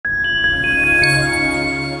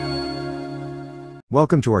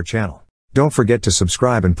Welcome to our channel. Don't forget to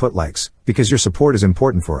subscribe and put likes, because your support is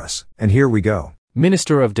important for us. And here we go.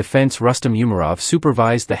 Minister of Defense Rustem Umerov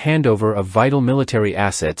supervised the handover of vital military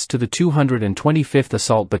assets to the 225th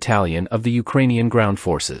Assault Battalion of the Ukrainian Ground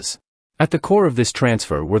Forces. At the core of this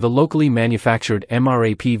transfer were the locally manufactured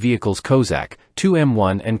MRAP vehicles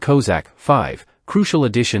Kozak-2M1 and Kozak-5, crucial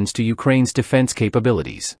additions to Ukraine's defense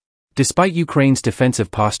capabilities. Despite Ukraine's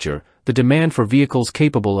defensive posture, the demand for vehicles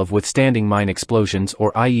capable of withstanding mine explosions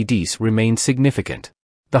or IEDs remained significant.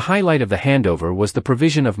 The highlight of the handover was the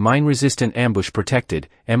provision of mine-resistant ambush-protected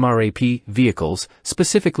MRAP vehicles,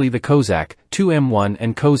 specifically the Kozak-2M1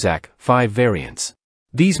 and Kozak-5 variants.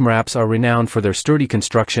 These MRAPs are renowned for their sturdy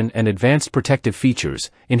construction and advanced protective features,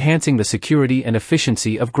 enhancing the security and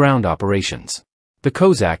efficiency of ground operations. The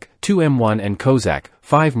Kozak-2M1 and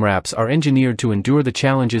Kozak-5 MRAPs are engineered to endure the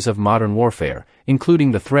challenges of modern warfare,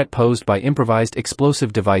 including the threat posed by improvised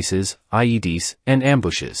explosive devices, IEDs, and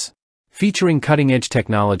ambushes. Featuring cutting-edge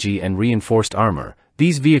technology and reinforced armor,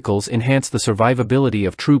 these vehicles enhance the survivability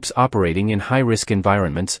of troops operating in high-risk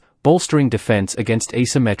environments, bolstering defense against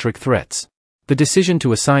asymmetric threats. The decision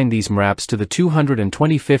to assign these MRAPs to the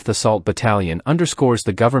 225th Assault Battalion underscores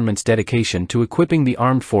the government's dedication to equipping the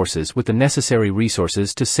armed forces with the necessary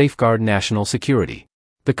resources to safeguard national security.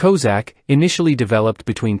 The Kozak, initially developed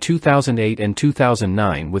between 2008 and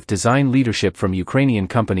 2009 with design leadership from Ukrainian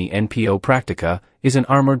company NPO Praktika, is an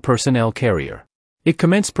armored personnel carrier. It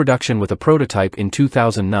commenced production with a prototype in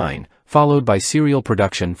 2009, followed by serial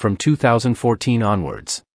production from 2014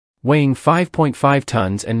 onwards. Weighing 5.5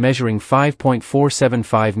 tons and measuring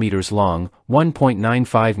 5.475 meters long,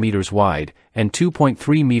 1.95 meters wide, and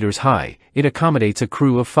 2.3 meters high, it accommodates a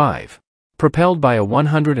crew of 5. Propelled by a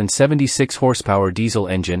 176 horsepower diesel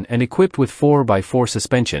engine and equipped with 4x4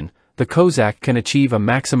 suspension, the Kozak can achieve a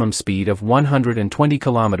maximum speed of 120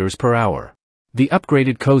 km per hour. The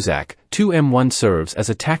upgraded Kozak-2M1 serves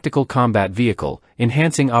as a tactical combat vehicle,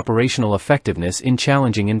 enhancing operational effectiveness in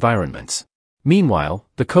challenging environments. Meanwhile,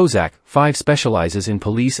 the Kozak-5 specializes in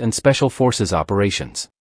police and special forces operations.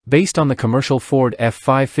 Based on the commercial Ford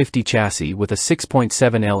F-550 chassis with a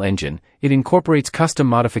 6.7L engine, it incorporates custom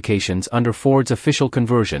modifications under Ford's official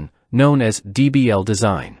conversion, known as DBL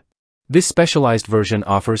design. This specialized version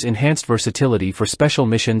offers enhanced versatility for special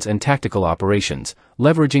missions and tactical operations,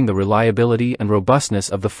 leveraging the reliability and robustness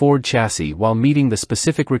of the Ford chassis while meeting the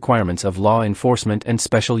specific requirements of law enforcement and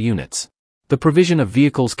special units. The provision of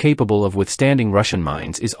vehicles capable of withstanding Russian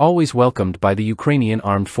mines is always welcomed by the Ukrainian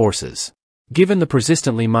armed forces. Given the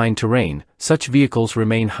persistently mined terrain, such vehicles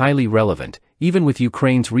remain highly relevant, even with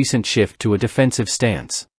Ukraine's recent shift to a defensive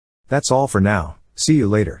stance. That's all for now. See you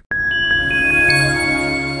later.